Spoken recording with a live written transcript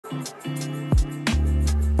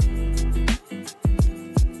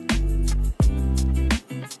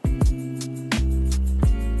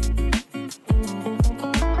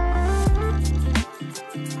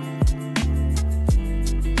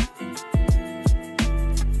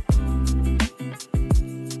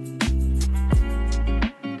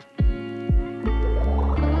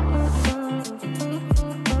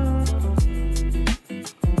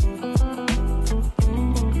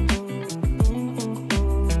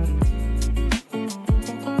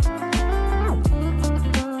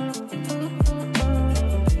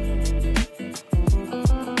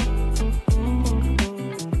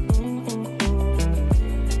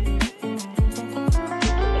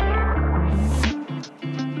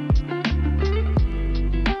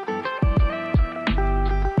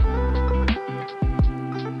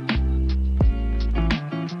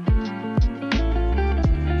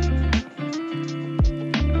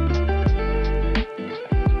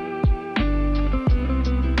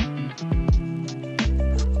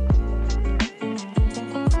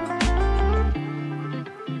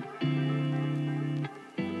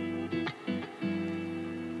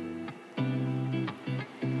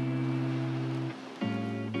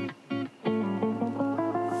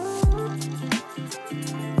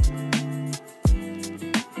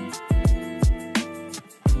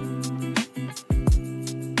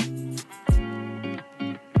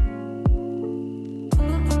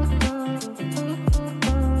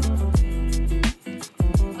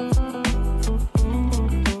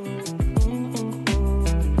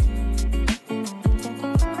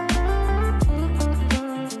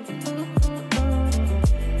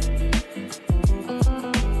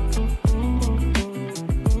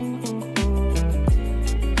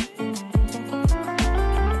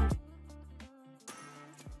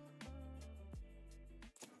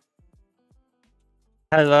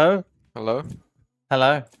Hello? Hello?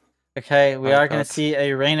 Hello. Okay, we are going God. to see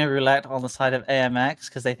a Reina roulette on the side of AIMX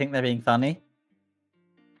because they think they're being funny.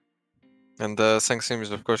 And Sang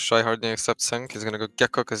seems, of course, shy, hardly accept Sang. He's gonna go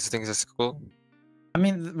Gecko because he thinks it's cool. I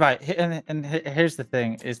mean, right, and here's the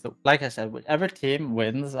thing, is that, like I said, whichever team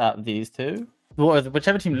wins at these two, or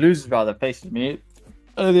whichever team loses, rather, faces me,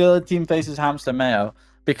 or the other team faces Hamster Mayo,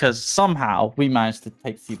 because somehow we managed to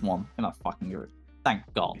take seed 1 in a fucking group. Thank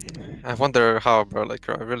God. I wonder how, bro. Like,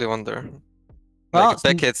 I really wonder. Well, Like,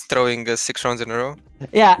 Beckett's throwing 6 rounds in a row.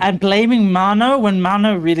 Yeah, and blaming Mano when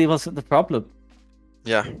Mano really wasn't the problem.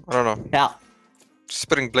 Yeah, I don't know. Yeah. Just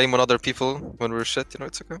putting blame on other people when we're shit, you know,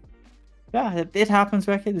 it's okay. Yeah, it happens,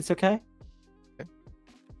 Beckett. It's okay.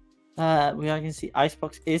 We are going to see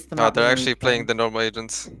Icebox is the map. They're actually playing the normal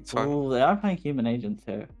agents. It's fine. Oh, they are playing human agents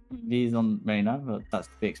here. V's on Reina, but that's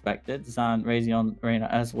to be expected. Zan, Razy on Reina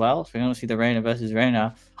as well. So we're going to see the Reina versus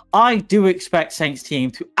Reina. I do expect Sank's team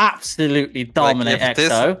to absolutely dominate like, if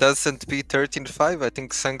EXO. this doesn't beat 13-5, I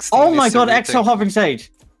think Sank's team Oh my needs god, to EXO hovering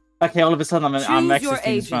Sage. Okay, all of a sudden I'm Choose your X's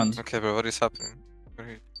team's friend. Okay, bro, what is happening?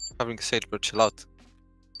 We're having Sage, bro, chill out.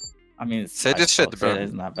 I mean, it's Sage is shit, Xbox, bro. it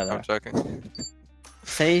isn't that better. I'm joking.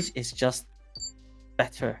 Sage is just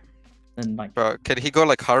better than like. Bro, can he go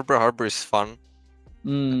like Harbor? Harbor is fun.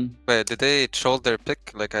 Mm. Wait, did they troll their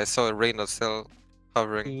pick? Like I saw Reina still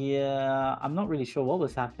hovering. Yeah, I'm not really sure what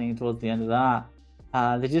was happening towards the end of that.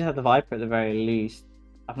 They did have the Viper at the very least.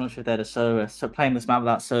 I'm not sure if they had a server. So playing this map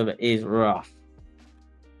without server is rough.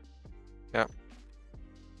 Yeah. To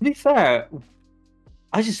be fair,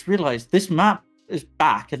 I just realized this map is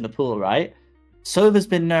back in the pool, right? Sova's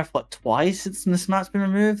been nerfed what, twice since this map's been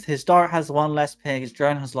removed. His dart has 1 less ping, his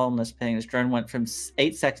drone has 1 less ping. His drone went from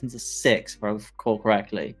 8 seconds to 6, if I recall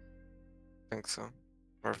correctly. I think so.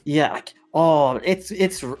 Yeah, like, oh,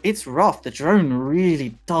 it's rough. The drone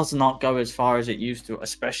really does not go as far as it used to,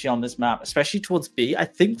 especially on this map, especially towards B. I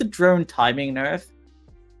think the drone timing nerf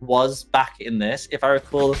was back in this, if I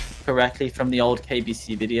recall correctly from the old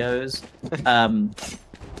KBC videos.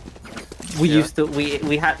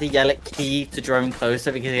 We had to yell at Key to drone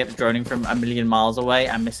closer because he kept droning from a million miles away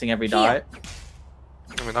and missing every dart.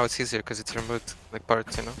 I mean, now it's easier because it's removed, like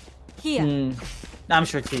parts, you know? Here. I'm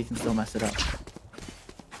sure Key can still mess it up.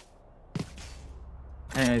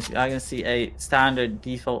 Anyways, I'm going to see a standard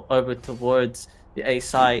default over towards the A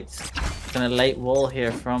site. Gonna late wall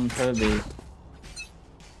here from Toby.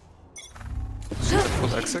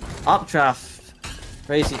 Full exit. Updraft.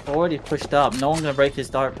 Crazy already pushed up. No one gonna break his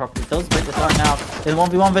dart properly. Does break the dart now. In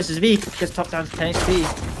 1v1 versus V. Gets top down to 10 HP.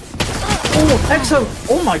 Oh, EXO!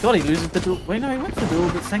 Oh my god, he loses the duel. Wait, no, he went for the duel,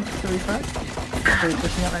 but thanks for the refresh. So he's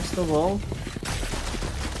pushing up next to the wall.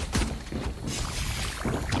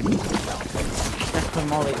 Definitely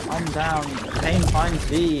Molly, I'm down. Pain finds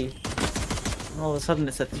V. And all of a sudden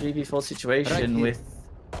it's a 3v4 situation with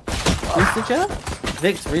boosted you?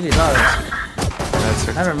 Vic's really low. That's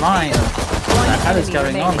it. Never mind. What the hell is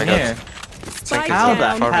going on my God. here? Thank you How for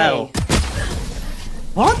the farming. hell?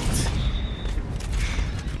 What?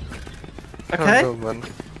 Okay. Oh, man.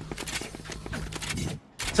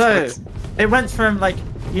 So it went from like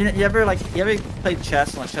you ever played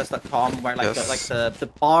chess on like chess.com where like Yes. the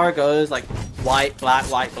bar goes like white, black,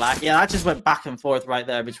 white, black. Yeah, that just went back and forth right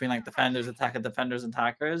there between like defenders, defenders, and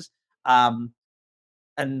attackers.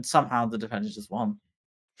 And somehow the defenders just won.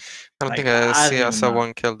 I don't Like, think I don't even saw know.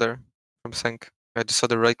 one kill there from Sync. I just saw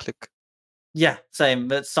the right click. Yeah, same.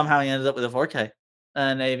 But somehow he ended up with a 4K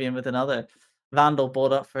and Avian with another. Vandal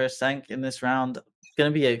bought up for a Senk in this round.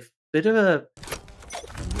 Gonna be a bit of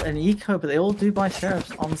an eco, but they all do buy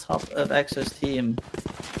sheriffs on top of Exo's team.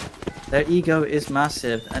 Their ego is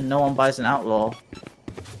massive, and no one buys an outlaw.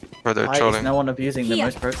 Or they're Why is trolling. no one abusing the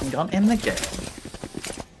most broken gun in the game?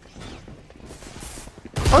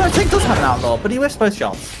 Oh, I think does have an outlaw, but he whiffs both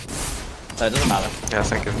shots. So it doesn't matter. Yeah,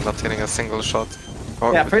 Sync is not hitting a single shot.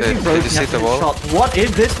 Oh, Yeah, pretty did broken. you see the wall? Shot. What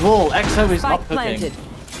is this wall? Exo is not Spike cooking. planted.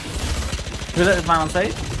 Who let this man on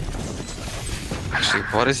stage? Actually,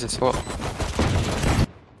 what is this wall?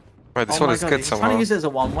 Right, this Oh wall my is God, good he's trying somehow. to use it as a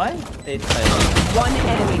one-way. It's failed. One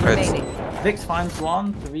enemy Right. remaining. Vix finds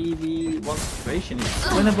one, 3v1 situation. It's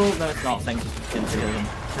winnable. No, it's not. Thank you. Didn't see them.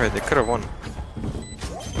 Right, they could have won.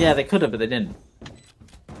 Yeah, they could have, but they didn't.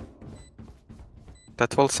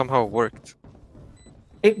 That wall somehow worked.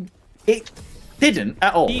 It didn't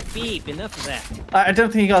at all. Beep beep, enough of that. I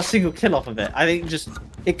don't think he got a single kill off of it. I think just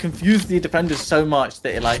it confused the defenders so much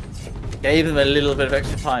that it like gave them a little bit of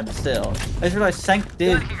extra time. But still, I just realized Senk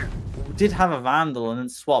did have a Vandal and then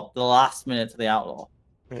swapped the last minute to the Outlaw.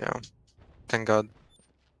 Yeah. Thank God.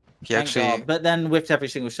 He Thank actually... God. But then whiffed every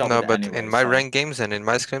single shot. No, with it but anyway, in my so. ranked games and in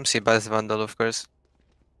my scrims, he buys Vandal, of course.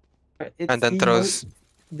 It's And then the throws...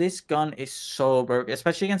 This gun is so broken,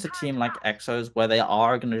 especially against a team like Exos where they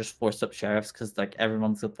are gonna just force up sheriffs because like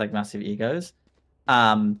everyone's got like massive egos.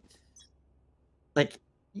 Like,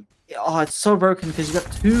 oh, it's so broken because you got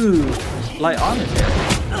two light armors here.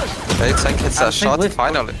 Okay, Sync hits a shot,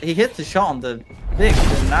 finally. He hit the shot on the Vic,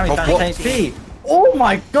 and now he's Oh, down to what? HP. Oh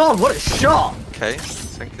my God, what a shot! Okay,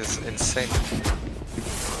 Sync is insane.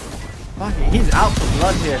 Fuck it, he's out for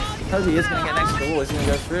blood here. Toby is gonna get next to the wall. He's gonna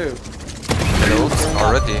go through. Hello,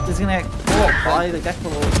 already. He's gonna get caught by the Gecko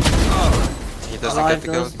wall. He doesn't Alive get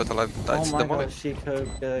the kills, does. but Alive Oh dies to my the molly. God, Chico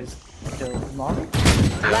goes killed Molly.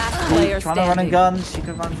 Last player Trying to run a standing. gun,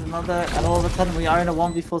 Chico runs another, and all of a sudden we are in a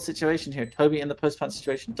 1v4 situation here. Toby in the post-plant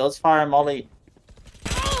situation does fire Molly.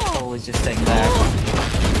 Oh, he's just sitting there.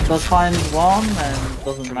 Does find one and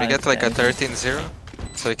doesn't Can we manage get to like a anything. 13-0?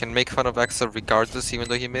 So he can make fun of Axel regardless, even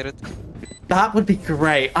though he made it? That would be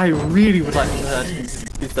great. I really would like to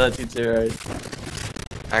be 13-0.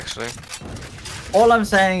 Actually. All I'm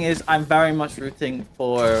saying is I'm very much rooting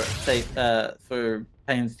for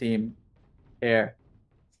Payne's team here.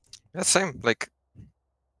 Yeah, same. Like,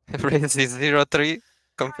 Raze is 0-3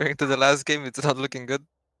 comparing to the last game, it's not looking good.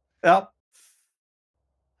 Yep.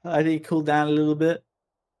 I think he cooled down a little bit.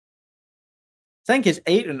 Senk is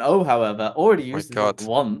 8-0, however. Already used the God.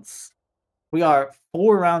 once. We are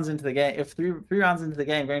 4 rounds into the game. If three rounds into the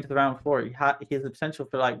game, going to the round 4, he has the potential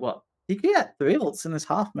for like what? He could get 3 ults in this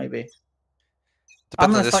half, maybe. I'm Depends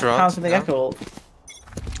on gonna this start round. counting the Yeah. Gecko ult.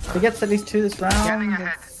 If he gets at least 2 this round,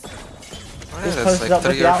 it's Oh, yeah, just that's posted like up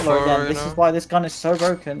with 3 the or Outlaw 4, again. you This know? is why this gun is so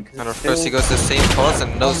broken. And of course he goes the same pause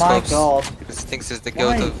and no Oh my scopes. God. Because he thinks he's the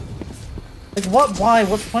Why? goat of... Like what? Why?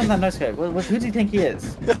 What's the point of that no scope? Who do you think he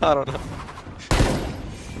is? I don't know.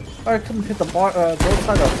 Or couldn't hit the both side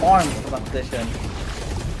of the farm from that position.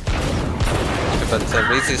 But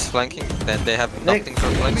Raze is flanking, then they have nothing for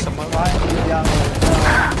flank somehow.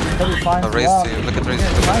 Raze too, look at Raze,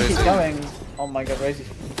 look at He's Raze. going. Oh my God, Raze.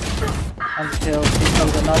 Until he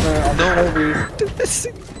comes another on Toby.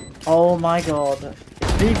 Oh my God.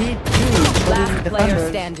 3v2 for Last the player defenders,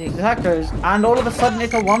 standing. the hackers, and all of a sudden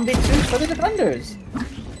it's a 1v2 for the defenders.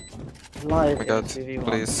 Live Oh my God, in 2v1.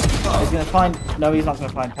 please. He's gonna find. No, he's not gonna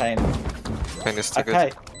find Pain. Pain is too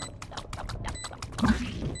Okay. good.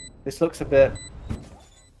 This looks a bit.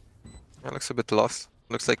 It looks a bit lost.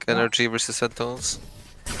 Looks like energy versus Sentinels.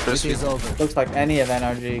 First It is over. Looks like any of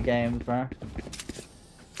NRG games, bro.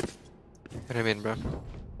 What do you mean, bro?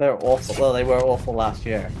 They're awful. Well, they were awful last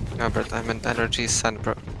year. No, but I meant energy Sen,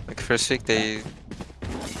 bro. Like first week they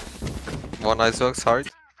won Icebox hard.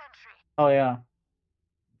 Oh yeah,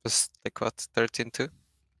 Was like what, 13-2?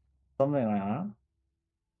 something like that.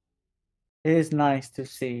 It is nice to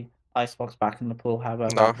see Icebox back in the pool, however.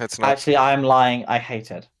 No, it's not. Actually, I'm lying. I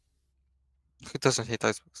hate it. Who doesn't hate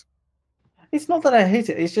Icebox? It's not that I hate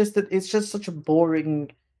it. It's just that it's just such a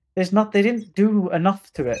boring. There's not. They didn't do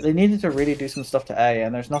enough to it. They needed to really do some stuff to A,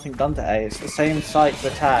 and there's nothing done to A. It's the same site to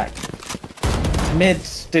attack. Mid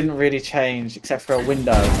didn't really change except for a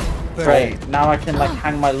window. Great. Now I can like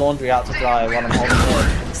hang my laundry out to dry while I'm holding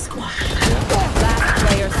mid. Last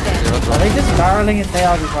player standing. Are they just barreling it? They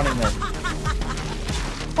are just running mid.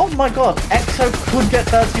 Oh my god! EXO could get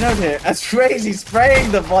 13-0 here. That's crazy.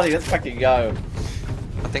 Spraying the body. Let's fucking go.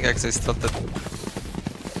 I think X is tilted.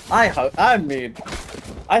 I hope. I mean,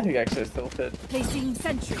 I think EXO is tilted. Placing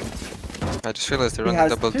sentry. I just realized they're He running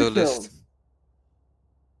has double 2 duelist. kills.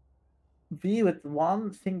 V with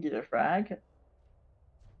 1 singular frag.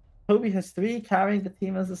 Toby has 3, carrying the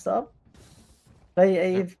team as a sub.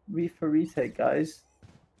 Play A for retake, guys.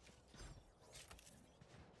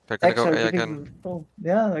 They're gonna go EXO A giving again. them full-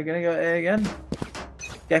 Yeah, they're gonna go A again.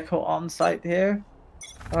 Gecko on site here.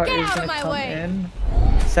 Art Get is out of gonna my come way. in.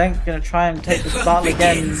 Senk gonna try and take the spot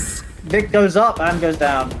again. Vic goes up and goes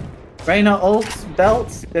down. Reyna ults,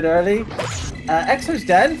 belts, bit early. EXO's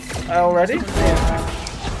dead already.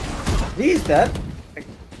 He's dead.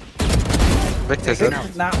 Victor's Vic in.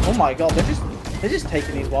 is now, oh my god, they're just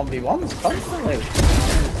taking these 1v1s constantly.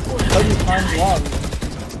 Toby finds one.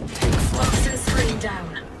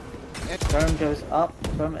 Drone goes up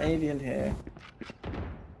from Avian here.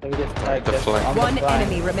 So we get tagged The just flank. on the One flank.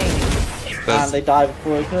 enemy remaining. And they die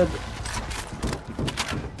before it could.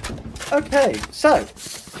 Okay, so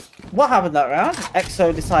what happened that round?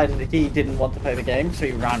 EXO decided that he didn't want to play the game, so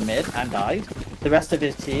he ran mid and died. The rest of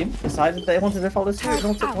his team decided they wanted to follow suit and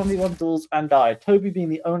all took 1v1 duels and died. Toby being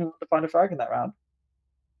the only one to find a frag in that round.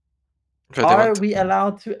 Okay, they Are want- we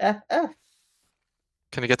allowed to FF?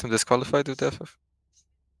 Can you get him disqualified with the FF?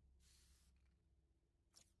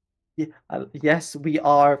 Yes, we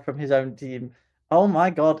are from his own team. Oh my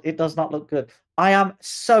god, it does not look good. I am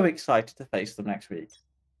so excited to face them next week.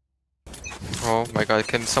 Oh my god,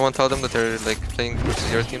 can someone tell them that they're like playing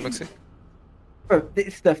versus your team, Maxi? Bro,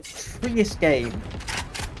 it's the freest game.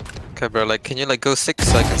 Okay, bro, like, can you like go 6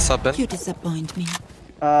 so I can sub in? You disappoint me.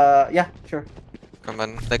 Yeah, sure. Come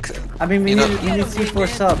on, like, I mean, we You know- need C4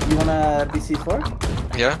 sub. You wanna be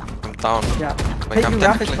C4? yeah, I'm down. Yeah. Like, Take I'm your graphics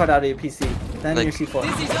technically, card out of your PC, then Like- your C4.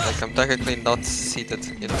 like, I'm technically not seated,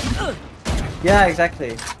 you know? Yeah,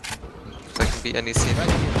 exactly. So I can be any seat.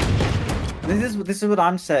 This is what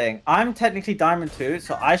I'm saying. I'm technically Diamond 2,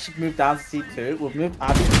 so I should move down to C2. We'll move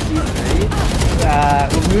Abby to C3.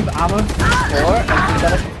 We'll move Ammo to C4, and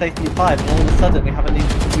Bella can stay C5. And all of a sudden, we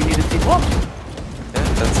need a C1.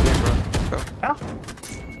 Yeah, that's me, bro. Go.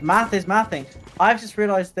 Yeah. Math is mathing. I've just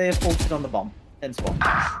realized they have ulted on the bomb in Swan.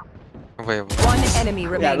 Wait, One enemy Yeah,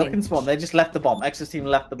 remaining. look in Swan. They just left the bomb. Ex's team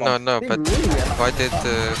left the bomb. no, They but really are- why did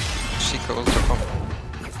Chico also come?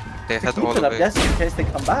 They had all Keep it, of I'm it. guessing in case they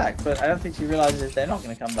come back, but I don't think she realizes they're not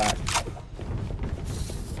going to come back.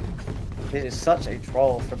 This is such a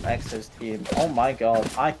troll from Exo's team. Oh my god,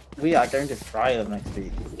 we are going to try them next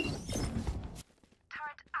week.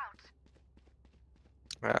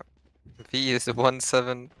 Yeah. V is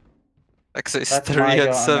 1-7. X is That's 3 my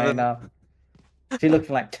and god, 7. She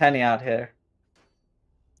looking like Tenny out here.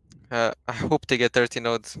 I hope they get 30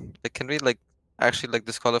 nodes. Like, can we like actually like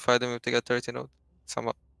disqualify them if they get 30 nodes?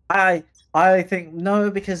 Somehow. I think no,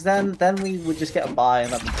 because then we would just get a bye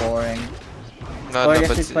and that'd be boring. No, Or I no, guess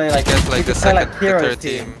but we play you like- get we like the could play like second, the Hero's third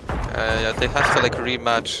team. team. Yeah, they have to like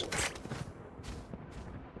rematch.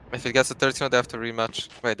 If it gets a 30 node, they have to rematch.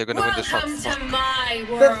 Wait, they're gonna win the shot. Welcome to my This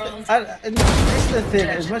world. is the thing.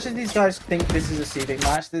 As much as these guys think this is a seeding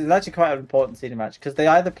match, this is actually quite an important seeding match because they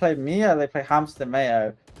either play me or they play Hamster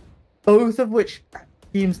Mayo, both of which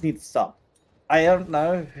teams need to stop. I don't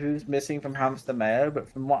know who's missing from Hamster Mayo, but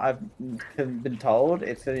from what I've been told,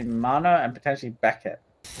 it's going to be Mano and potentially Beckett.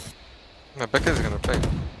 No, Becca's gonna play.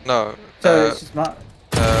 No, So it's just not.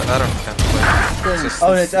 Aaron can't play. It's just,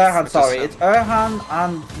 Oh, it's Erhan. it's Sorry, just it's Erhan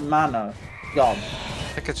and Mano gone.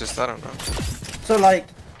 Becca just, I don't know. So like,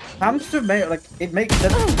 Hamster Mayo, like it makes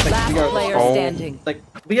sense. Like, Last we go, player Oh. standing. like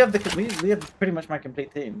we have pretty much my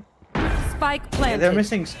complete team. Spike They're planted.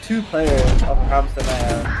 missing 2 players of Hamster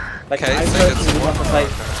Mayo. Like Okay, I so personally it's would want to one.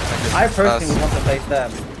 face. I personally would want to face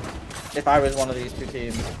them if I was one of these 2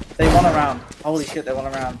 teams. They won a round. Holy shit, they won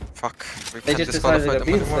a round. Fuck, we They can't just decided disqualify to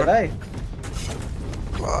them beat us anymore. today.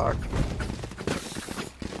 Fuck.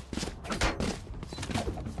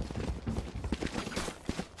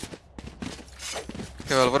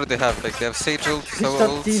 Okay, well, what do they have? Like, they have Sage ult, Sova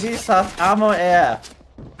ult, TV stuff, ammo air.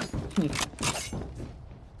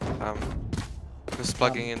 who's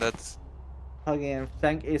plugging in that? Again,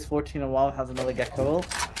 Flank is 14-1, has another Gecko ult.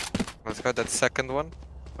 Let's go, that second one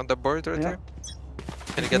on the board right Yeah. there.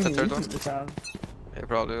 Can you get the third one? You can. Yeah,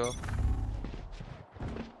 probably will.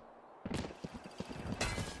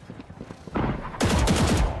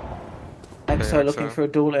 EXO looking EXO. for a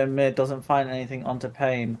duel in mid, doesn't find anything onto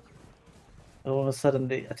Pain. All of a sudden,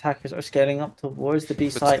 the attackers are scaling up towards the B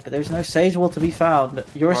site, but there's no Sage wall to be found.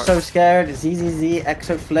 You're What? so scared. ZZZ,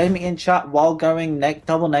 EXO flaming in chat while going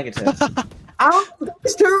double negative. Ow!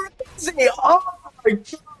 That's too easy! Oh my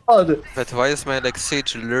god! But why is my like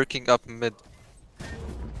Sage lurking up mid?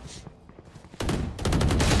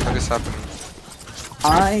 What is happening?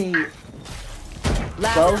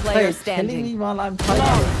 Last Well player played, killing standing. me while I'm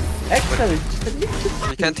typing. EXO is just...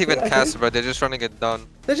 You can't even cast, bro. They're just running it down.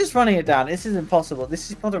 They're just running it down. This is impossible. This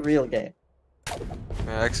is not a real game.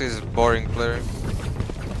 Yeah, actually, he's a boring player.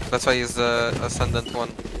 That's why he's the Ascendant one.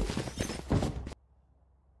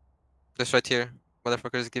 This right here.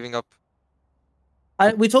 Motherfucker is giving up.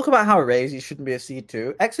 We talk about how Raze shouldn't be a seed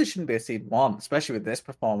 2. EXO shouldn't be a seed 1, especially with this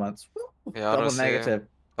performance. Yeah, Double honestly, negative.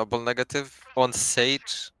 Double negative. On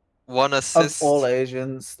Sage. 1 assist. Of all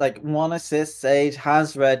Asians, like 1 assist, Sage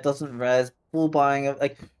has red, doesn't res, full buying of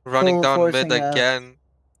like Running full down forcing mid again.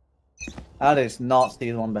 That is not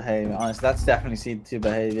seed 1 behavior. Honestly, that's definitely seed 2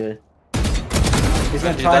 behavior. He's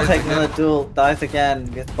gonna He try and dies take again. another duel, dies again,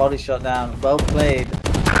 gets body shot down. Well played.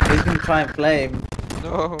 He's gonna try and flame.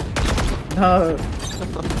 No. No.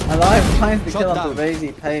 Alive finds the Shot kill down. onto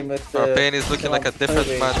Razy Pain with the. Pain is looking kill like a onto different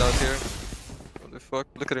Toby. man out here. What the fuck?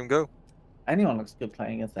 Look at him go. Anyone looks good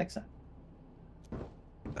playing against EXO.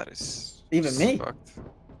 That is. Even me. Fucked.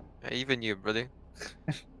 Yeah, even you, buddy.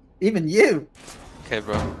 Even you. Okay,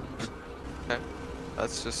 bro. Okay.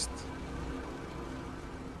 That's just.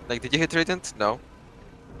 Like, did you hit Radiant? No.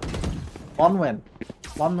 1 win.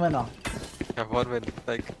 1 winner. Yeah, 1 win.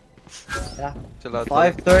 Like, Yeah. chill out.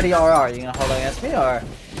 buddy. 530 RR. You gonna hold on against me or?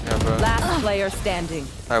 Yeah, bro. Last player standing.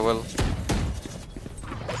 I will.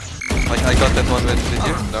 Like, I got that 1 win. Did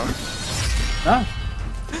you? No. No.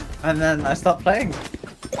 And then I stopped playing.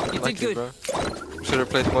 Lucky, bro. Should have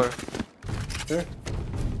played more. Sure.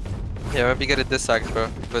 Yeah, maybe get it this act, bro.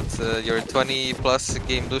 But your 20 plus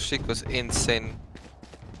game lose streak was insane.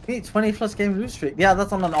 Beat 20 plus game lose streak. Yeah,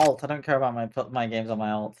 that's on an alt. I don't care about my games on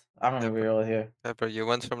my alt. I'm gonna be real here. Yeah, bro, you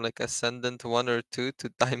went from like Ascendant 1 or 2 to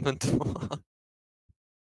Diamond 1.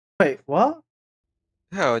 Wait, what?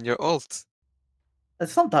 Yeah, on your ult.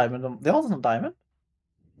 It's not diamond. The alt's not diamond.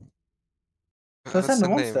 So it's What's in the the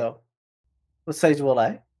one name? still. With Sage Wall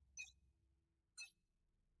A.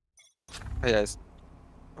 Oh, yeah, it's...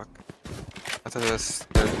 Fuck. I thought it was...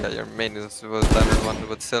 Yeah, your main was Diamond 1,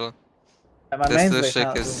 but still. And my This main lose streak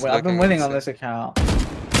account. is I've been looking winning on insane. this account.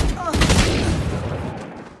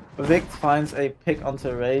 Vic finds a pick onto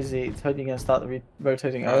Razy. Tony gonna start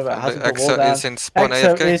rotating over. It hasn't put wall EXO down. is in spawn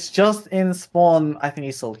EXO AFK. is just in spawn. I think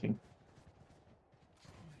he's sulking.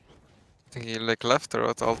 I think he like left or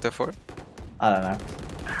what, alt F4? I don't know.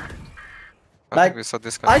 I Like, think we saw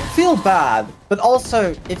this guy. I feel bad, but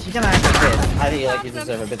also if you're gonna actually win, I think like you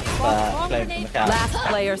deserve a bit of flame from the cast. Last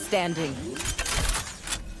player standing.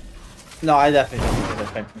 No, I definitely don't deserve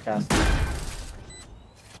flame from the cast.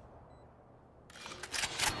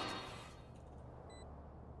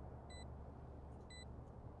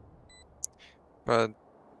 But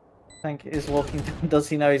Tank is walking down. Does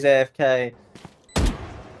he know he's AFK?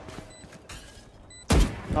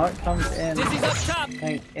 Heart comes in.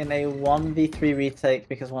 Tank in a 1v3 retake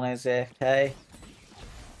because one is AFK.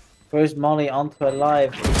 Throws Molly onto a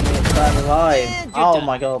live. Alive. Oh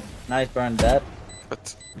my god. Now he's burned dead.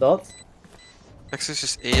 but Dots. EXO is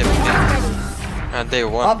just AFK. And they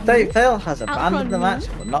won. Update fail has abandoned the match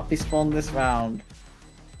and will not be spawned this round.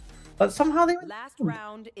 But somehow they Last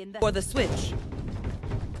round in the for the switch.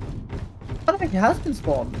 I don't think he has been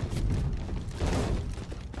spawned.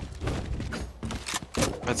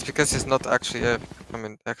 It's because he's not actually I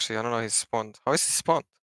mean, actually, I don't know, he's spawned. How is he spawned?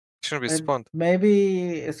 He shouldn't be spawned.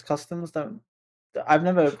 Maybe it's customs don't. I've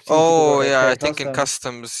never. Seen people Oh, go yeah, AFK I think in customs.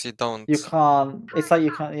 customs you don't. You can't. It's like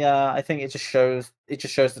you can't. Yeah, I think it just shows. It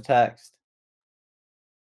just shows the text.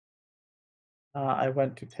 I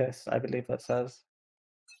went to piss. I believe that says.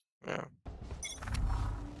 Yeah.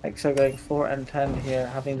 EXO going 4 and 10 here,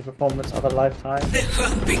 having the performance of a lifetime. The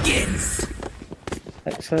hunt begins.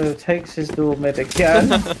 EXO takes his dual mid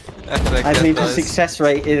again. I believe the success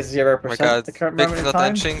rate is 0% Oh my god, at the current Vic moment is in not time.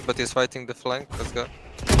 entering, but he's fighting the flank. Let's go.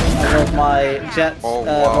 I love my Jets Oh,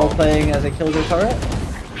 wow. role playing as a killjoy turret.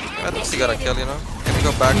 At least he got a kill, you know? Can you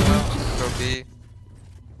go back now? Go B.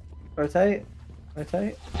 Rotate.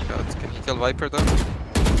 Rotate. God, can you kill Viper though?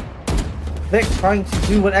 Vic trying to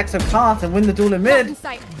do what EXO can't and win the duel in mid.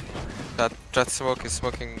 That smoke is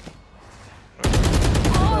smoking.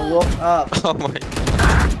 Walk up. Oh my god.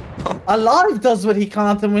 Alive does what he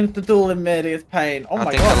can't and wins the duel in mid against Pain. Oh I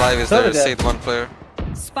my think god. Alive is So the did it. seed 1 player.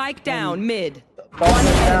 Spike down mid. Bomb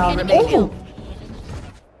it down. enemy Oh!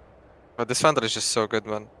 But this Vandal is just so good,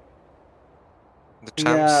 man. The champs,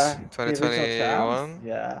 Yeah, the original champs. 2021.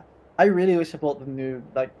 Yeah. I really wish I bought the new,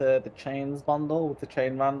 like the chains bundle with the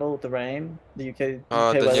chain Vandal with the rain, the UK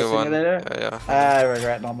Oh, the weather new one. simulator. Yeah, yeah. I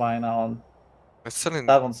regret not buying that one. It's still in.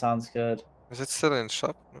 That one sounds good. Is it still in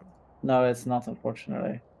shop? No. No, it's not,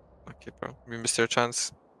 unfortunately. Okay, bro. We missed your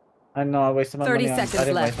chance. I know I wasted my 30 money on. I seconds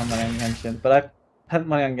didn't left. waste my money on Genshin, but I had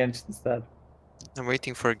money on Genshin instead. I'm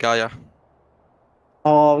waiting for Gaia.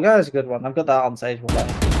 Oh, Gaia's a good one. I've got that on Sage one.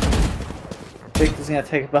 Victor's gonna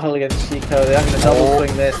take a battle against Chico. They're gonna double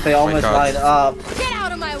swing this. They almost God. line up. Get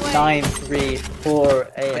out of my way. 9-3 for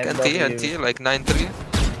Like AMW. NT, like 9-3.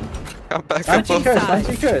 Come back 19 above. curse,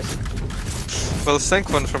 19 curse. Well, sank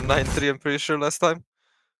one from 9-3, I'm pretty sure, last time.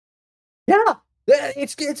 Yeah,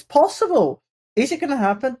 it's possible. Is it gonna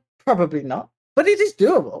happen? Probably not. But it is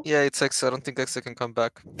doable. Yeah, it's EXO. I don't think EXO can come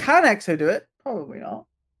back. Can EXO do it? Probably not.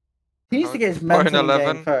 He needs to get his Or in mental in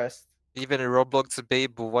 11. game first. Even in Roblox,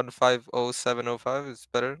 Babe 150705 is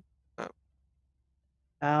better.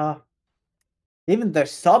 Even their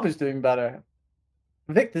sub is doing better.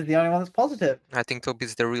 Victor's the only one that's positive. I think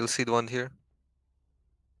Toby's the real seed one here.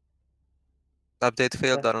 Update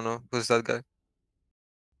failed. I don't know. Who's that guy?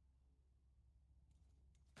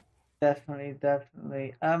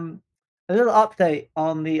 Definitely. A little update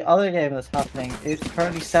on the other game that's happening. It's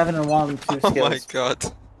currently 7-1, 2 skills. Oh my god.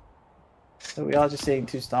 So we are just seeing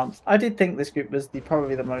 2 stomps. I did think this group was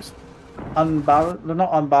probably the most unbalanced, well, not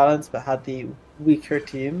unbalanced, but had the weaker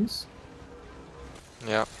teams.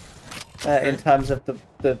 Yeah. In terms of the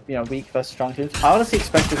weak versus strong teams. I honestly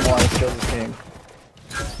expected more out of skills team.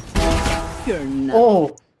 You're not.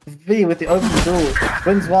 Oh, V with the open duel.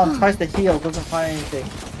 Wins one, tries to heal, doesn't find anything.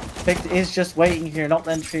 Victor is just waiting here, not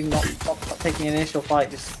entering, not taking an initial fight,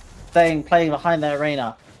 just playing behind their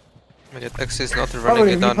arena. And yet X is not running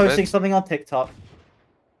Probably it down reposting mid. something on TikTok.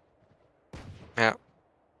 Yeah. I'm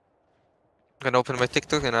gonna open my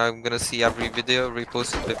TikTok and I'm gonna see every video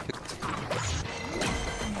reposted by picked.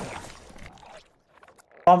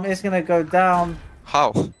 Bomb is gonna go down.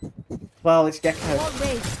 How? Well, it's Gecko.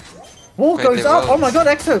 Wall Wait, goes they up. won't. Oh my god,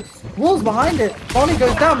 Exo. Wall's behind it. Molly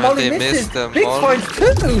goes down. And Molly they misses. missed them. Big Molly. finds 2.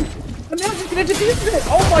 And now she's gonna defuse it.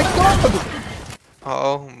 Oh my god.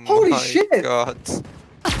 Oh Holy my shit. god.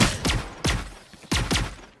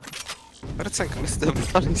 Why did Sank miss the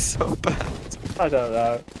money so bad? I don't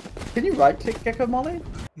know. Can you right click Gecko Molly?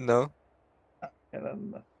 No. Yeah,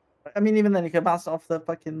 then, I mean, even then you can bounce off the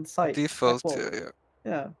fucking site. Default, Like, well,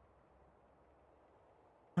 yeah.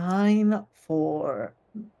 Yeah. 9-4.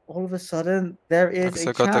 All of a sudden, there is EXO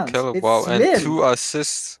a got the chance. kill. It's Wow, slim, and 2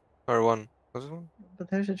 assists. Or 1. Was it 1? but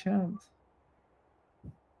there's a chance.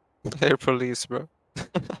 Air police, bro.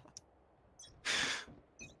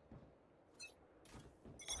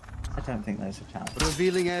 I don't think there's a chance.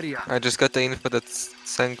 Revealing area. I just got the info that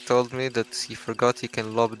Sank told me that he forgot he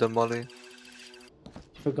can lob the molly.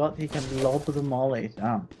 Forgot he can lob the molly.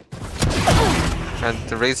 Damn. And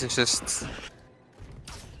the Raisin just...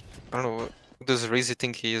 I don't know, what does Raisin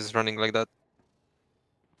think he is running like that?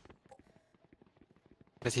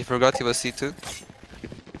 But he forgot he was C2?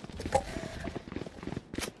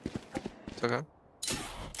 It's okay.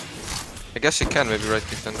 I guess you can maybe right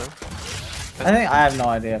click then, no? I have no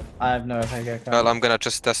idea. I have no idea. Well, I'm gonna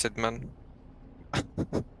just test it, man.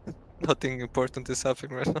 Nothing important is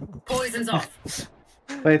happening right now. Poison's off.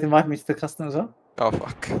 Wait, invite me to the custom as well? Oh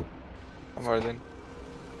fuck. I'm already in.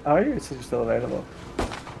 Are you? So you're still available.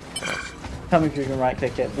 Tell me if you can right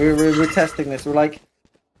click it. We're testing this. We're like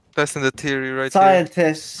Testing the theory right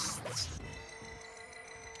scientists.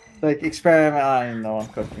 Like experiment. I don't know. I'm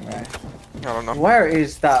cooking right. here. I don't know. Where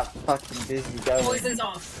is that fucking busy going? Poison's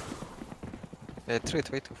off. Yeah, it threw it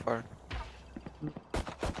way too far.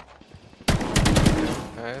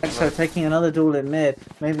 So taking another duel in mid,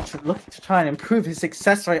 maybe looking to try and improve his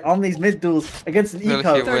success rate on these mid duels against an Will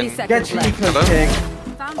eco. he 30 win? Get seconds your left. eco Hello? king.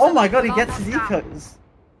 Oh my god, he gets his ecos.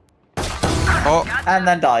 Oh! And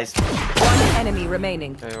then dies. One enemy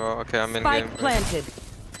remaining. Okay, well, okay, I'm in Spike game. planted.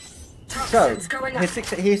 So,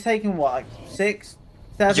 he's taking what, like 6,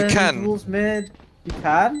 7 can. duels mid? You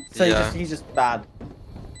can? So Yeah. he's just bad.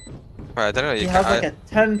 Right, I don't know, He you has can. like a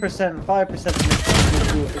 10%,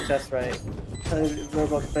 5% duel success rate. So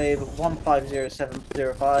Roblox Babe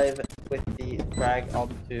 150705 with the drag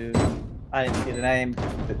onto, I didn't see the name,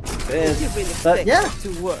 but yeah, To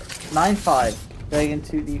work. 9-5 going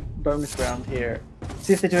into the bonus round here.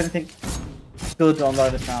 See if they do anything good on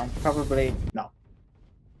bonus round. Probably no.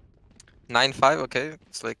 9-5, okay.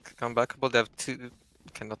 It's like comebackable. They have two.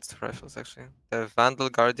 Okay, not two rifles actually. They have Vandal,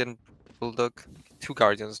 Guardian, Bulldog. 2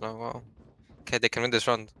 Guardians now. Wow. Okay, they can win this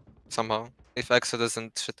round somehow. If EXO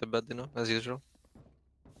doesn't shit the bed, you know, as usual.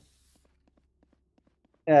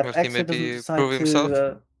 Yeah, Will if he Exo doesn't maybe decide prove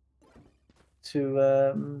himself?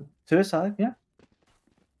 to suicide, yeah.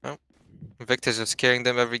 Victor's just carrying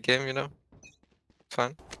them every game, you know.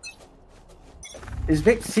 Fine. Is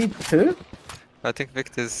Vic seed 2? I think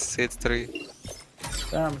Victor's seed 3.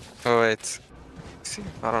 Damn. Oh wait. See,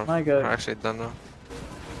 I don't. My God. I actually don't know.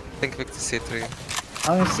 I think Victor's seed 3. I'm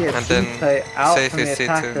gonna see a And team then play out safe from the is C2.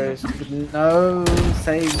 attackers with no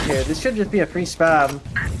save here. This should just be a free spam.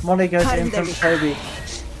 Molly goes in from Toby.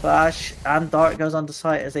 Flash and Dart goes onto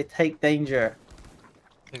site as they take danger.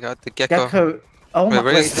 You got the Gecko. Gecko. Oh my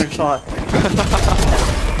where god, is good he? shot. I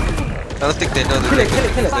don't think they know the Kill it, kill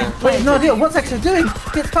it, kill it. Gecko. Wait, no idea. What's Exo doing?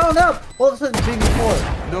 Gets found up. All of a sudden,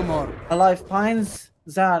 BB4. No more. Alive finds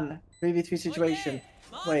Zan. BB3 situation.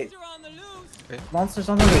 Wait. Monsters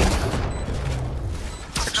on the loose.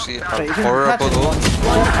 Actually, Wait, a you didn't horrible catch it. ult.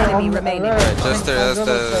 One enemy remaining. Right, Jester has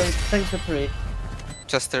the Thanks for free.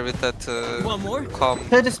 Jester with that calm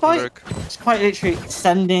So despite lurk. it's quite literally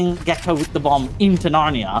sending Gecko with the bomb into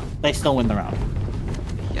Narnia, they still win the round.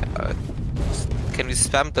 Yeah. Can we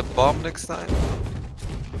spam the bomb next time?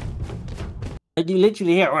 Like you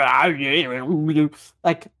literally hear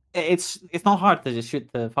like it's not hard to just shoot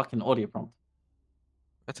the fucking audio prompt.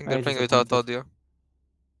 I think Very they're playing without disappointed. audio.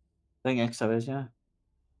 I think Exo is, yeah.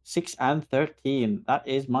 6 and 13. That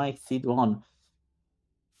is my seed 1.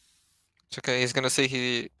 It's okay. He's gonna say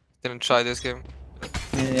he didn't try this game.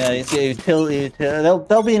 Yeah,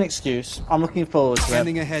 there'll be an excuse. I'm looking forward to it.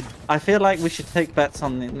 Standing ahead. I feel like we should take bets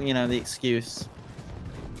on the excuse.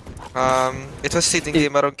 It was seeding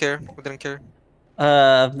game. I don't care. We didn't care.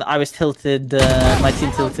 I was tilted. My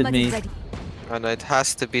team tilted me. And it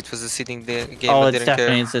has to be. It was a seeding game. Oh, I it's didn't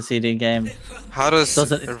definitely care. a succeeding game. How does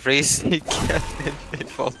Doesn't- Racy get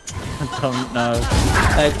involved? I don't know.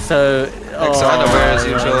 Exo. Exo unaware as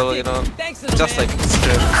right. usual, you know. Just like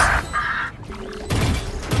scripts.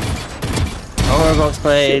 Roblox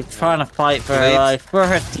Blade trying to fight for her Blade. life, for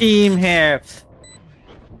her team here.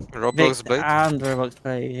 Roblox Vic Blade. and Roblox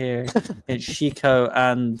Blade here. It's Shiko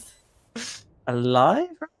and Alive?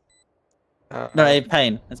 No,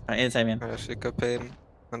 Pain. It's Pain. It's Amian. Shika Pain.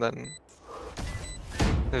 And then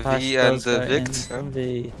Flash V and goes for Vict. in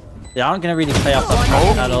V. They aren't going to really play off that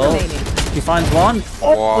One at enemy all. remaining. He finds one.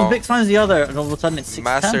 Oh, Wow. Vic finds the other, and all of a sudden it's 6-10.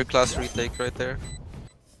 Masterclass retake right there.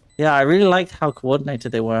 Yeah, I really liked how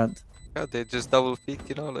coordinated they weren't. Yeah, they just double peeked,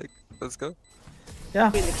 you know, like, let's go. Yeah.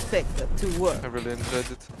 Didn't expect that to work. I really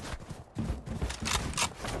enjoyed it.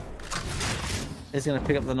 He's going to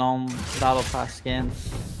pick up the non-battle pass skin.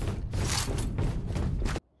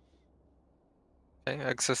 Okay,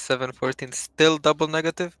 access 714, still double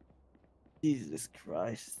negative. Jesus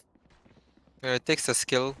Christ. Yeah, it takes a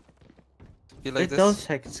skill to be like It this. does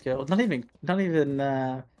take a skill. Not even,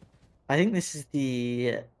 I think this is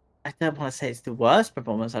the, I don't want to say it's the worst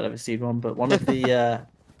performance out of a seed one, but one of the,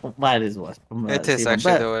 well, it is the worst performance. It is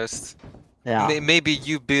actually the worst. Yeah. Maybe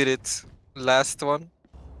you beat it last one.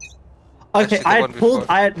 Okay, Actually, the I one had pulled.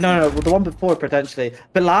 before. No, the one before potentially,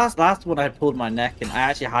 but last one I pulled my neck and I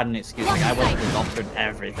actually had an excuse. Like I went to the doctor and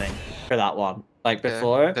everything for that one. Like Yeah,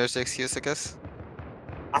 before, there's the excuse, I guess.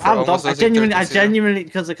 I for have a almost doctor. I losing genuinely,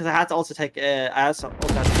 30-0. because I had to also take. I also had to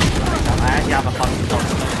take an exam. I actually have a fucking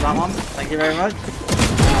doctor note for that one. Thank you very much.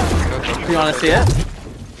 Do you want to see it?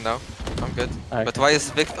 No, I'm good. Okay. But why is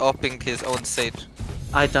Vic upping his own sage?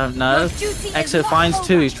 I don't know. Exo finds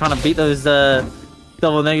 2. He's trying to beat those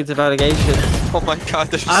double negative allegations. Oh my god,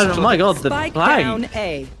 there's Oh my god, the Spike flag! down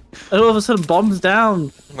A. And all of a sudden, bombs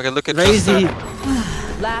down. Oh my god, look at Crazy.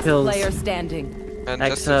 Jester. Last Kills. player standing. And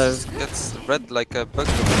Exo. Jester gets red like a bug.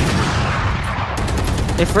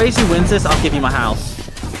 If Razy wins this, I'll give you my house.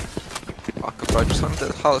 Fuck, bro, I just want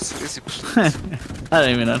the house. Easy. I don't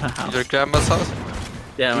even know how. Your grandma's house?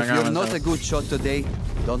 Yeah, my If you're grandma's not house. a good shot today,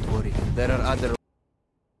 don't worry. There are other.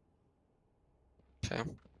 Okay.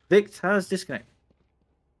 Vic has disconnect.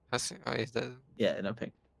 I see. Oh, he's dead. Yeah, no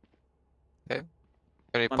ping. Can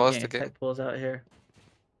we One pause game, the game? tech pause out here.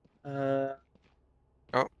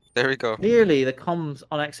 There we go. Clearly, the comms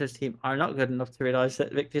on Exo's team are not good enough to realise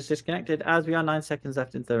that Victor's disconnected as we are 9 seconds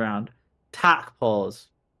left into the round. Tack pause.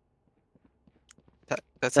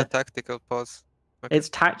 That's a tactical pause. Okay. It's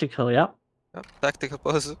tactical, yeah. Yep, tactical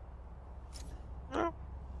pause. I'm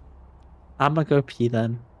gonna go P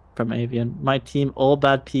then from Avian. My team all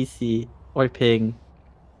bad PC or ping.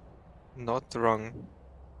 Not wrong.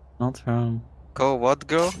 Not wrong. Go what,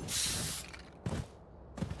 girl?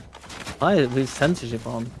 Why is censorship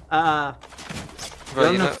on?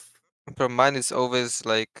 Bro, you know, Enough. bro, mine is always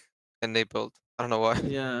like enabled. I don't know why.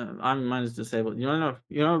 Yeah, mine is disabled. Do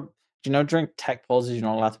you know during tech pauses you're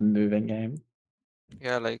not allowed to move in game?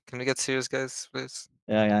 Yeah, like, can we get serious, guys, please?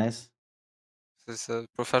 Yeah, guys. This is a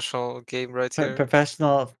professional game right here. Some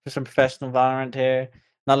professional Valorant here.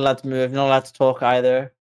 Not allowed to move, not allowed to talk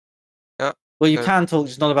either. Yeah. Well, you good. can talk,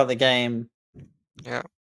 just not about the game. Yeah.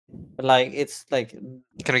 But like, it's like.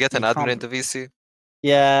 Can we get an you admin can't- in the VC?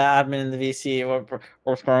 Yeah, admin in the VC.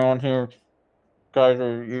 What's going on here, guys?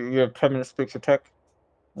 You're 10 minutes speaks of tech.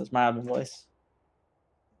 That's my admin voice.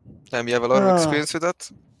 Damn, you have a lot of experience with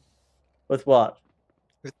that? With what?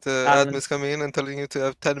 With the Admin. admins coming in and telling you to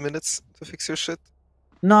have 10 minutes to fix your shit?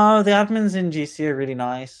 No, the admins in GC are really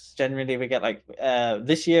nice. Generally, we get like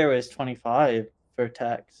this year is 25 for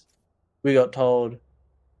techs. We got told.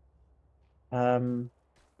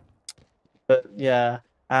 But yeah,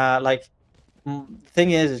 like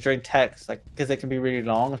thing is during techs, like because they can be really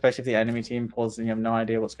long, especially if the enemy team pauses and you have no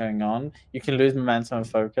idea what's going on, you can lose momentum and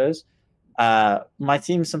focus. My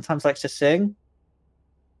team sometimes likes to sing.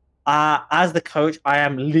 As the coach,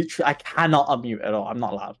 I cannot unmute at all. I'm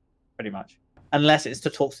not allowed, pretty much. Unless it's to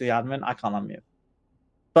talk to the admin, I can't unmute.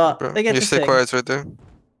 But Bro, they get you to stay sing. quiet right there.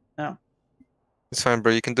 Yeah. It's fine,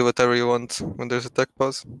 bro. You can do whatever you want when there's a tech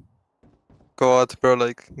pause. Go out, bro,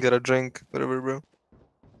 like, get a drink, whatever, bro.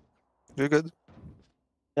 You're good.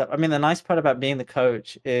 Yeah, I mean, the nice part about being the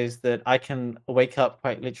coach is that I can wake up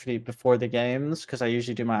quite literally before the games because I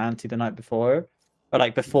usually do my ante the night before, or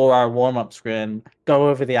like before our warm-up screen, go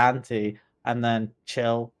over the ante and then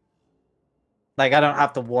chill. Like, I don't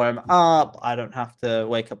have to warm up. I don't have to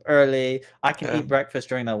wake up early. I can Yeah. eat breakfast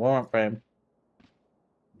during the warm-up frame.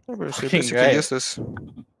 Yeah, bro, so you're Fucking basically great. useless.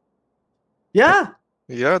 Yeah,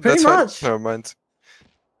 Yeah, pretty that's much. fine. Never mind.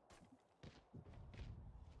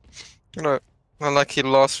 You know, unlucky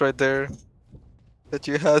loss right there that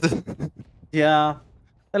you had. Yeah,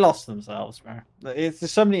 they lost themselves, man.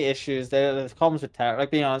 There's so many issues. The comms are terrible.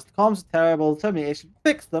 Like, being honest, the comms are terrible. So many issues.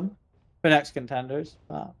 Fix them for next contenders.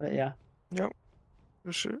 But yeah. Yep,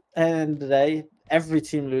 for sure. At the end of the day, every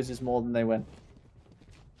team loses more than they win.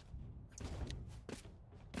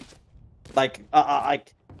 Like,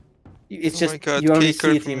 it's Oh just my god, you only see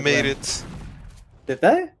K-Corp teams made win. it. Did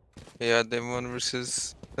they? Yeah, they won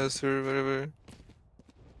versus Ezra, whatever.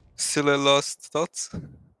 Still a lost, thoughts?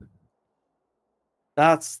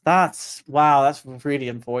 That's wow. That's really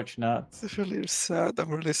unfortunate. It's really sad. I'm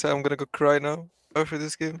really sad. I'm gonna go cry now after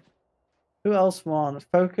this game. Who else won?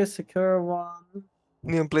 Focus, Sakura won.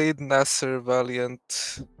 Neon Blade, Nasser,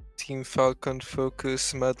 Valiant, Team Falcon,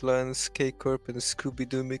 Focus, Mad Lions, K-Corp, and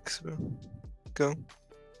Scooby-Doo mix, bro. Go.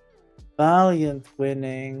 Valiant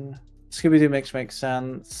winning. Scooby-Doo makes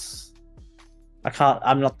sense.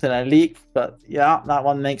 I'm not gonna leak, but yeah, that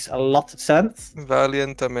one makes a lot of sense.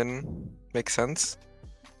 Valiant, I mean, makes sense.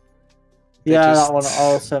 Yeah, just- that one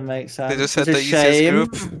also makes sense. They just It's had a the easiest shame.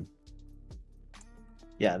 group.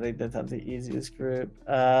 Yeah, they did have the easiest group.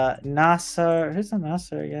 Nasser. Who's the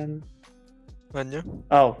Nasser again? Anya?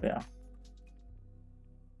 Oh, yeah.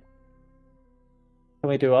 Can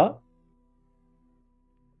we do what?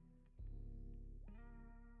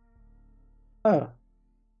 Oh.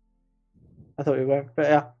 I thought we were. But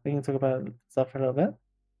yeah, we can talk about stuff for a little bit.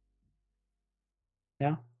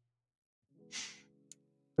 Yeah.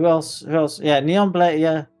 Who else? Who else? Yeah, Neon Blade.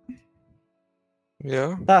 Yeah,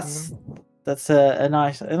 Yeah. that's a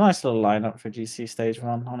nice little lineup for GC stage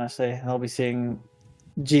 1. Honestly, I'll be seeing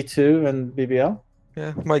G2 and BBL.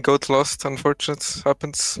 Yeah, my goat lost, unfortunate.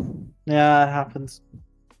 Happens. Yeah, it happens.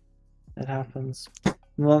 It happens. I'm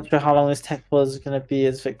not sure how long this tech pause is going to be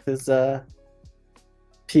as Victor's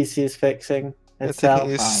PC is fixing itself.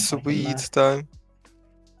 Taking his sweet time.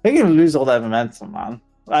 We're going to lose all that momentum, man.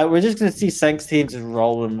 We're just going to see Senk's team just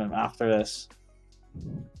rolling them after this.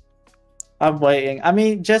 I'm waiting. I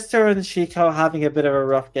mean, Jester and Shiko having a bit of a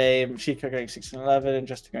rough game. Shiko going 6-11 and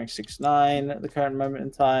Jester going 6-9 at the current moment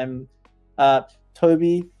in time.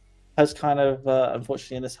 Toby has kind of,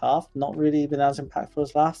 unfortunately in this half, not really been as impactful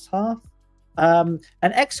as last half. And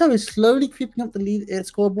EXO is slowly creeping up the lead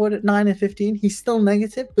scoreboard at 9 and 15. He's still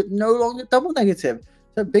negative, but no longer double negative.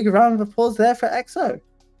 So big round of applause there for EXO.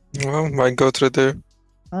 Well, my goat right there.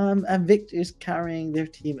 And Victor is carrying their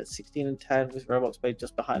team at 16 and 10 with Robots Blade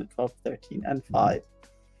just behind at 12, 13, and 5.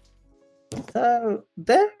 So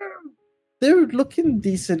they're looking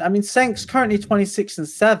decent. I mean, Senk's currently 26 and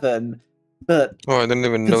 7, but Oh, I didn't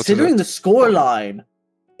even notice considering that. the scoreline,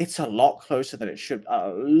 it's a lot closer than it should. A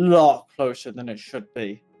lot closer than it should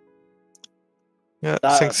be. Yeah, I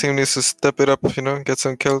That- think team needs to step it up, you know, get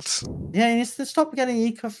some kills. Yeah, he needs to stop getting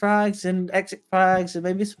eco frags and exit frags and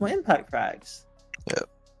maybe some more impact frags.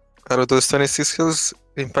 Out of those 26 kills,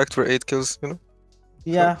 impact were 8 kills, you know?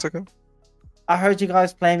 Yeah, It's okay. I heard you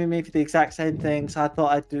guys blaming me for the exact same thing, so I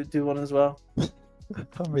thought I'd do one as well.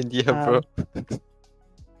 I mean, yeah, bro.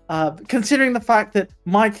 Considering the fact that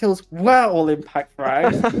my kills were all impact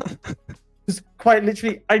frags, because quite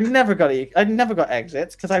literally, I never got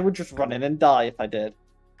exits because I would just run in and die if I did.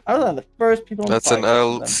 I was one of the first people on That's the an fight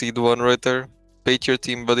L them. seed one right there. Bait your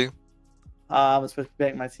team, buddy. I was supposed to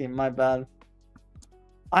bait my team. My bad.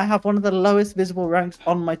 I have one of the lowest visible ranks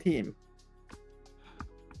on my team.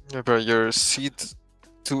 Yeah, bro, your seed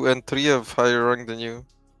 2 and 3 have higher rank than you.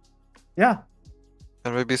 Yeah,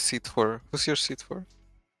 And maybe seed 4. Who's your seed 4?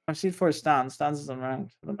 my seed 4 is Stans. Stans is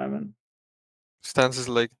unranked for the moment. Stance is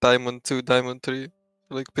like Diamond 2, Diamond 3.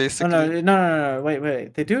 Like No, basically. no,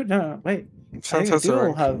 wait. They do? No, wait. I Stance think has they a do all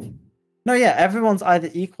rank. have... No, yeah, everyone's either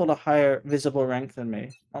equal or higher visible rank than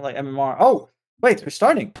me. Not like MMR. Oh, wait, we're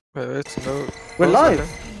starting. Wait, no. We're Oh,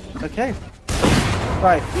 live. Okay.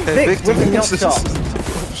 Right, Hey, Vic with the milk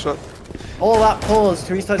shot. shot. All that pause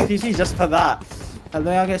to restart PG just for that. And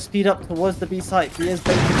then I'm going to speed up towards the B site. He is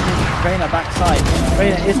baiting his Reyna backside.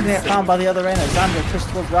 Reyna is going to get found by the other Reyna. Xander pushed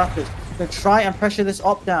towards Raptors. Going to try and pressure this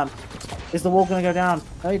op down. Is the wall going to go down?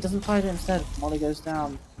 No, he doesn't fight it instead. Molly goes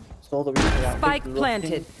down. Stole the Reaper out. Spike Vic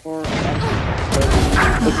planted.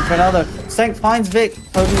 Looking for another. Senk finds Vic.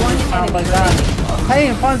 Toby is found by Zan.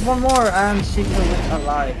 Payne finds one more and she kills it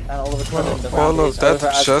alive. And all of a sudden the All round of is that over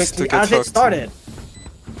as just to quickly get as it fucked. started.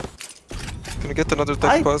 Gonna get another I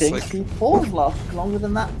death pass, think like he paused longer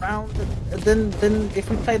than that round than if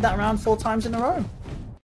we played that round 4 times in a row.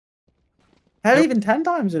 Hell, Yep. even 10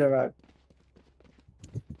 times in a row.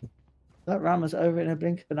 That round was over in a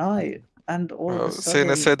blink of an eye. And all of a sudden...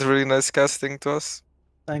 Sena said really nice casting to us.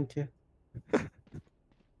 Thank you.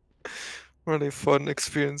 Really fun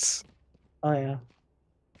experience. Oh yeah.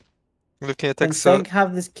 Looking at Can Exa. Senk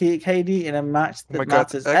have this KD in a match Oh that my god,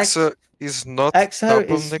 matters? Exa is not Exo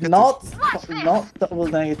double is negative. not double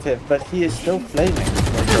negative, but he is still flaming.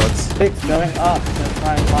 Oh my god. Vic's going up, gonna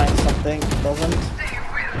try and find something, doesn't.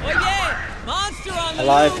 Oh yeah! Monster on the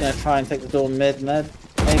Alive, loose! gonna try and take the door mid, maybe.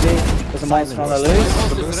 There's a monster on the loose.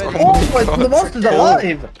 Oh Oh, my the god. monster's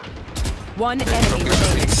alive! One enemy This is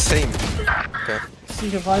remaining. insane. Okay. See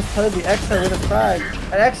who finds Toby, Exo with a frag.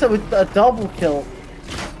 And Exo with a double kill.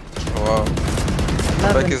 Oh,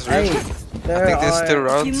 wow. Back is rich. 11-8. I There think these 2 are...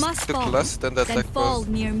 rounds You must took fall. less than that Then deck fall was.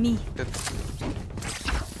 near me. Good.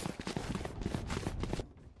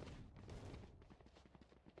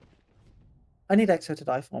 I need Exo to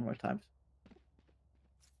die 4 more times.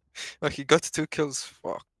 Oh, he got 2 kills.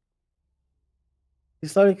 Fuck.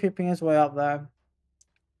 He's slowly creeping his way up there.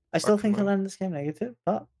 I still Fuck, think he'll man. end this game negative,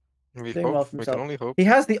 but We doing well hope. for We can himself. only hope. He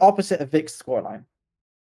has the opposite of Vic's scoreline.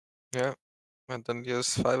 Yeah. And then he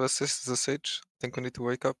has 5 assists as a Sage. I think we need to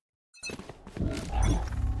wake up.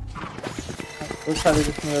 Looks like we're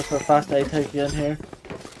just gonna go for a fast A take again here.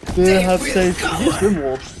 They have saved his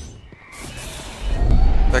Grimwald.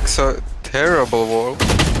 Exa, terrible wall.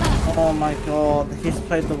 Oh my god, he's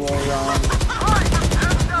played the wall wrong.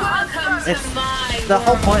 It's, the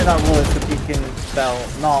whole point of that wall is the peeking spell,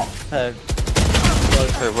 not to...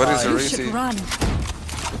 Hey, what is You a should Reezy? run.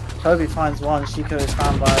 Toby finds one, Chico is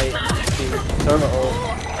found by the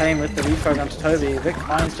Turtle. Payne with the refrag onto Toby. Vic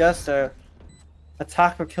finds Jester.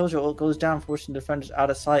 Attack or kills your ult goes down, forcing defenders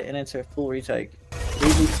out of sight and into a full retake.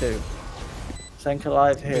 3v2. Senk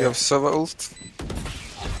alive We here. have Sova ult.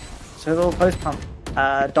 So little post pump.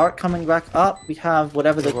 Dark coming back up. We have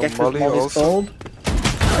whatever the We have a Gecko's Molly mod is also. called.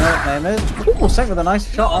 Name is. Ooh, Senk with a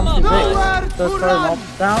nice shot onto Vic. Does throw mob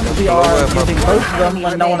down. We Blow are him up. using both of them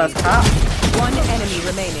when no one has tap. One enemy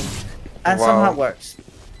remaining. And Wow. somehow it works.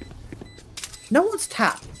 No one's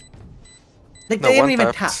tapped. Like, No, they didn't one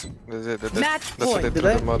even tapped. tap. Match That's what point. they Did do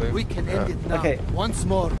they? the Molly. We can Yeah. end it now. Okay. Once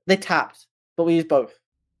more. They tapped, but we used both.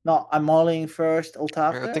 No, I'm mollying first, ult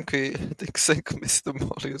after. I think Senk missed the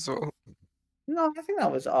Molly as well. No, I think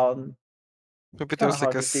that was on. Maybe there Kind of was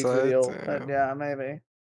like hard a to see through the side. ult, but yeah, maybe.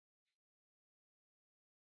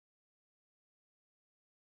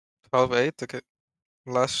 12-8, okay.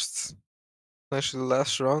 Actually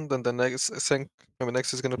last round, and then next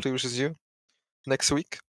is gonna play versus you next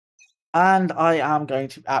week. And I am going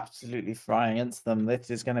to absolutely fry against them. This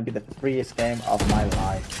is going to be the freest game of my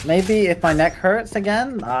life. Maybe if my neck hurts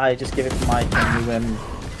again, I just give it to Mike and we win.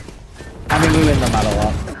 I mean, we win no matter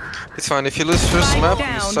what. It's fine if you lose first Spike map, we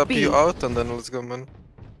down, sub B. you out, and then let's go, man.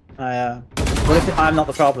 What if I'm not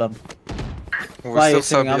the problem? We Why are you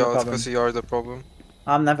still sub assuming you I'm the out problem? because you are the problem.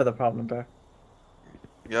 I'm never the problem, bro.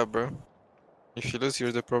 Yeah, bro. If you lose,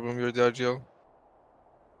 you're the problem. You're the RGL.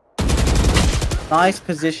 Nice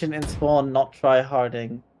position in spawn, not try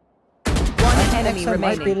harding. One enemy Exo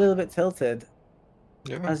might be a remaining. little bit tilted,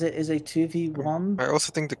 Yeah. as it is a 2v1. I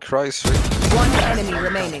also think the cry is free. One enemy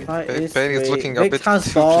remaining. Right, Penny is is three. looking a Vic bit has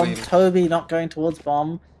too bomb. clean. Toby not going towards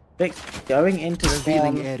bomb. Vic going into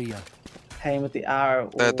Revealing spawn. area. Pain with the arrow.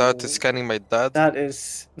 That dad is Ooh, scanning my dad. that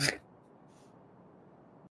is.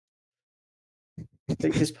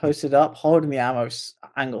 Vic just posted up, holding the ammo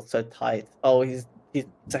angle so tight. Oh, he's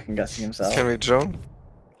second guessing himself. Can we drone?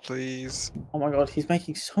 Please. Oh my god, he's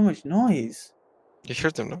making so much noise. You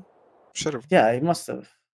heard him, no? Should have. Yeah, he must have.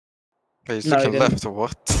 Hey, he's No, he looking didn't. left.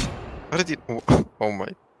 What? How did he? Oh my.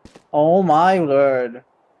 Oh my lord.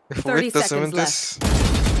 If 30 Vic doesn't win seconds this.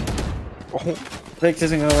 Oh. Vic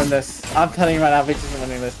isn't gonna win this. I'm telling you right now, Vic isn't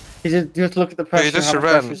winning this. He just look at the pressure. he just how much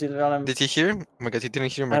ran. pressure's needed on him. Did he hear him? Oh my god, he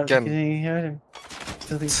didn't hear him I don't think again. he heard him.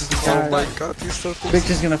 Still thinks he's Oh guard. my god, he's so close. Vic's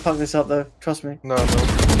just gonna fuck this up though. Trust me. No, no.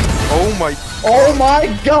 Oh my. Oh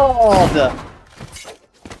my god!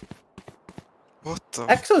 What the?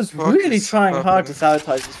 Exo's fuck really is trying hard to happening?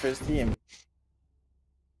 sabotage this for his team.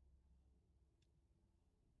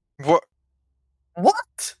 What?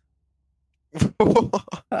 What?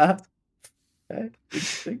 Okay,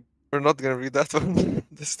 interesting. We're not gonna read that one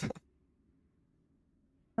this time.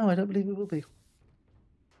 No, I don't believe it will be.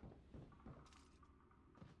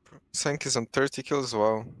 Sank is on 30 kills.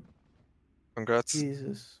 Wow. Congrats.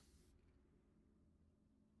 Jesus.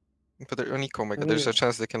 But they're on eco. Oh my god, there's a Really?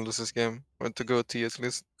 chance they can lose this game. Want to go to at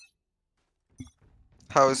least.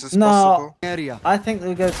 How is this No. possible? Area. I think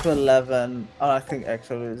they'll go to 11, and I think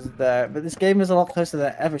Exo is there. But this game is a lot closer than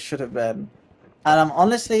it ever should have been. And I'm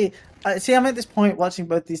honestly, I'm at this point watching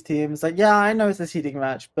both these teams. Like, yeah, I know it's a seeding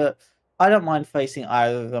match, but I don't mind facing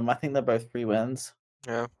either of them. I think they're both free wins.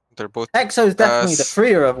 Yeah, they're both. Exo is definitely the As-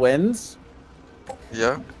 freer of wins.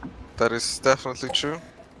 Yeah, that is definitely true.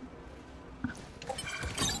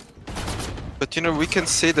 But you know, we can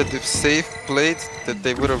say that if Safe played, that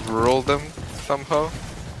they would have rolled them somehow,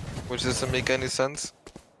 which doesn't make any sense.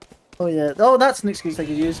 Oh yeah. Oh, that's an excuse they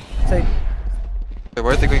could use. Say, Hey,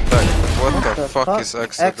 why are they going back? What the fuck is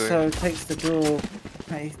Exo doing? Exo takes the duel.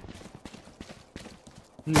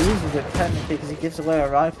 He loses it technically because he gives away a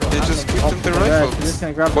rifle. They and just the give them option the to red. rifles. He's just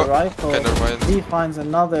gonna grab What? the rifle. Okay, never mind. He finds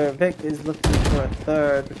another. Vic is looking for a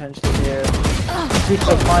third potentially here.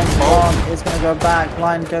 Chico finds one. Is gonna go back.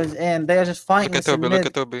 Blind goes in. They are just fighting Look at this in Toby, mid. look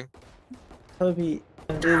at Toby. Toby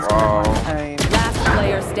is Wow. gonna maintain. Last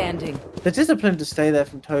player standing. The discipline to stay there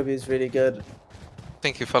from Toby is really good. I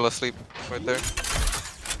think he fell asleep right there.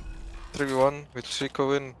 3v1 with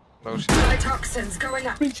Chico in. No shit. Toxins going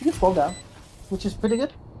up. I mean, she gets fall down, which is pretty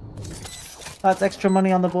good. That's extra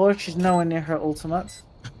money on the board. She's nowhere near her ultimate.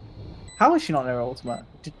 How is she not near her ultimate?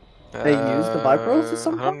 Did they use the Viper ult at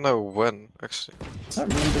some I point? don't know when, actually. I don't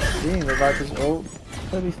remember seeing the Viper's ult.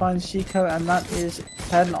 Toby finds Chico, and that is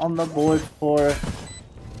 10 on the board for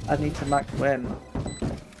Anita McWin.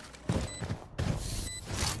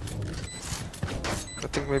 I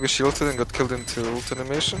think maybe she ulted and got killed into ult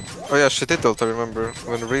animation. Oh yeah, she did ult, I remember.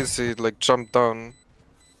 When Reezy like jumped down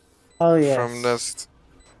Oh yes. from Nest.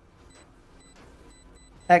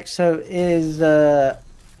 Exo is The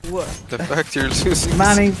fact you're losing.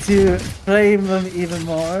 manning to flame them even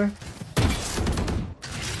more.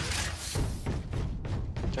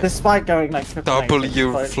 Despite going like triple W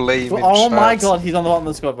negative, flame in oh my chat. god, he's on the bottom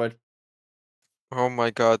of the scoreboard. Oh my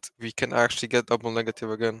god, we can actually get double negative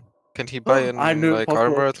again. Can he buy an I knew it like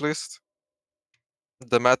possible. armor at least?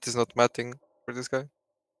 The mat is not matting for this guy.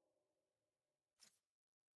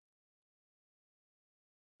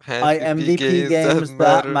 MVP games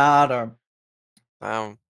that matter.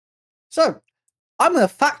 Damn. So, I'm gonna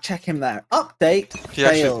fact check him there. Update He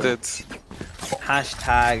actually failed. did.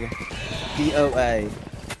 Hashtag DOA.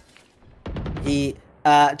 He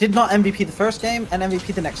did not MVP the first game and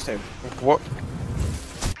MVP the next two. What?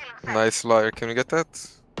 Nice liar. Can we get that?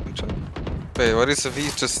 Wait, what is a V?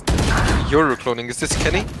 Just Euro cloning. Is this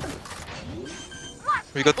Kenny?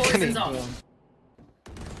 We got Kenny. Oh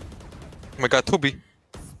my god, Toby.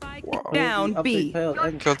 Wow. Down Update B. failed.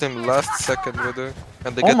 Killed him last second with it.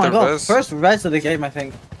 And they Oh get my the god, res. first res of the game, I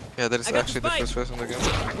think. Yeah, that is I got actually the the first res in the game.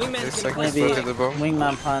 Wingman's This gonna second play is Maybe planting the bomb.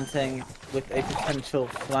 wingman planting with a potential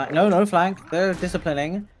flank. No flank. They're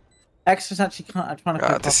disciplining. Extra's actually trying to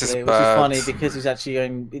play this is properly, which bad. is funny because he's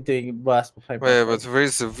actually doing worse. Wait, but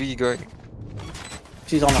where's the V going?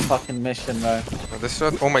 She's on a fucking mission, though. Oh, this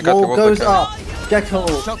one? Oh my god, they Wall won goes the camp. up. Gecko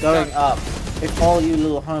ult going up. If all you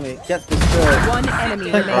little homie gets destroyed. One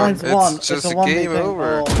enemy Ten remaining. points won. It's just a a 1v game thing.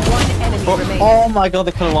 over. One enemy remaining. Oh my god,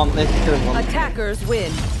 they could have won. They could have won. Attackers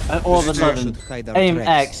win. And all of a sudden, should hide our AIMX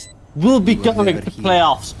tracks. will be We were going never to here.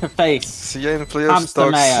 playoffs to face See ya in playoffs,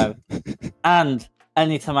 Hamster dogs. Mayo. And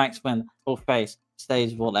anytime Max win will face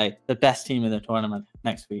Stage Vault 8, the best team in the tournament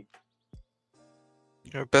next week.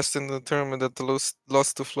 You're best in the tournament that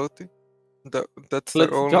lost to Floaty. That's their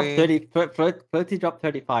Floaty only. dropped 30. Floaty dropped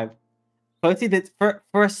 35. Floaty did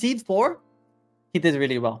for a seed 4. He did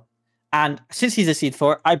really well, and since he's a seed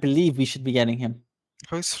 4, I believe we should be getting him.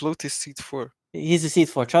 How is Floaty seed 4? He's a seed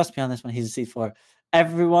 4. Trust me on this one. He's a seed 4.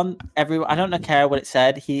 Everyone. I don't care what it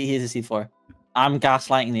said. He is a seed 4. I'm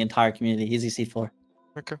gaslighting the entire community. He's a seed 4.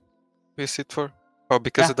 Okay. He's seed 4. Oh,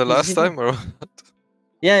 because Yeah, of the he's a last seed 4. time, or what?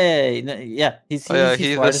 Yeah. He's Oh, yeah, seed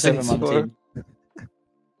he's 4. I a just have him seed on the 4. team.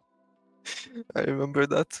 I remember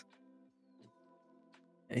that.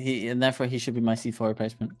 And therefore he should be my seed 4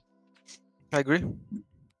 replacement. I agree.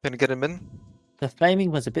 Can you get him in? The flaming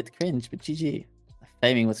was a bit cringe, but GG. The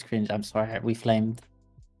flaming was cringe. I'm sorry. We flamed.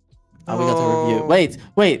 Oh, we got a review. No.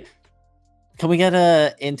 Wait. Can we get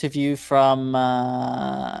an interview from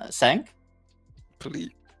Sank? Please.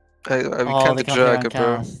 We Oh, can't they can't drag be it,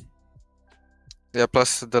 bro. cast. Yeah,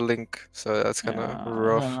 plus the link, so that's kind of Yeah,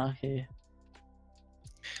 rough. unlucky.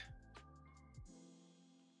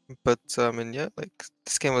 But I mean, yeah, like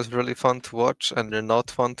this game was really fun to watch, and they're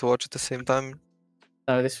not fun to watch at the same time.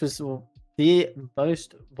 No, this was the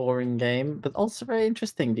most boring game, but also very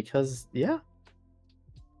interesting because, yeah.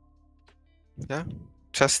 Yeah,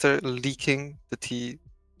 Chester leaking that he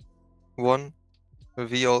won,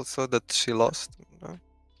 V also that she lost.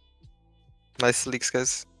 Nice leaks,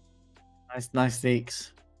 guys. Nice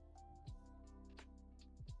leaks.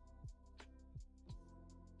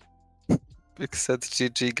 Big said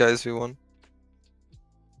GG, guys, we won.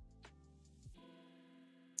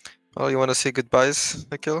 Oh, you want to say goodbyes,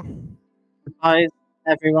 Nikhil? Goodbye,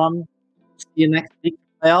 everyone. See you next week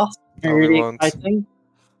for playoffs. No, we Really won't. exciting.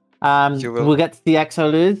 You will. We'll get to see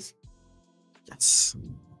EXO lose. Yes.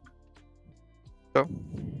 So,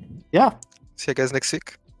 Yeah. see you guys next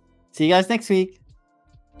week. See you guys next week.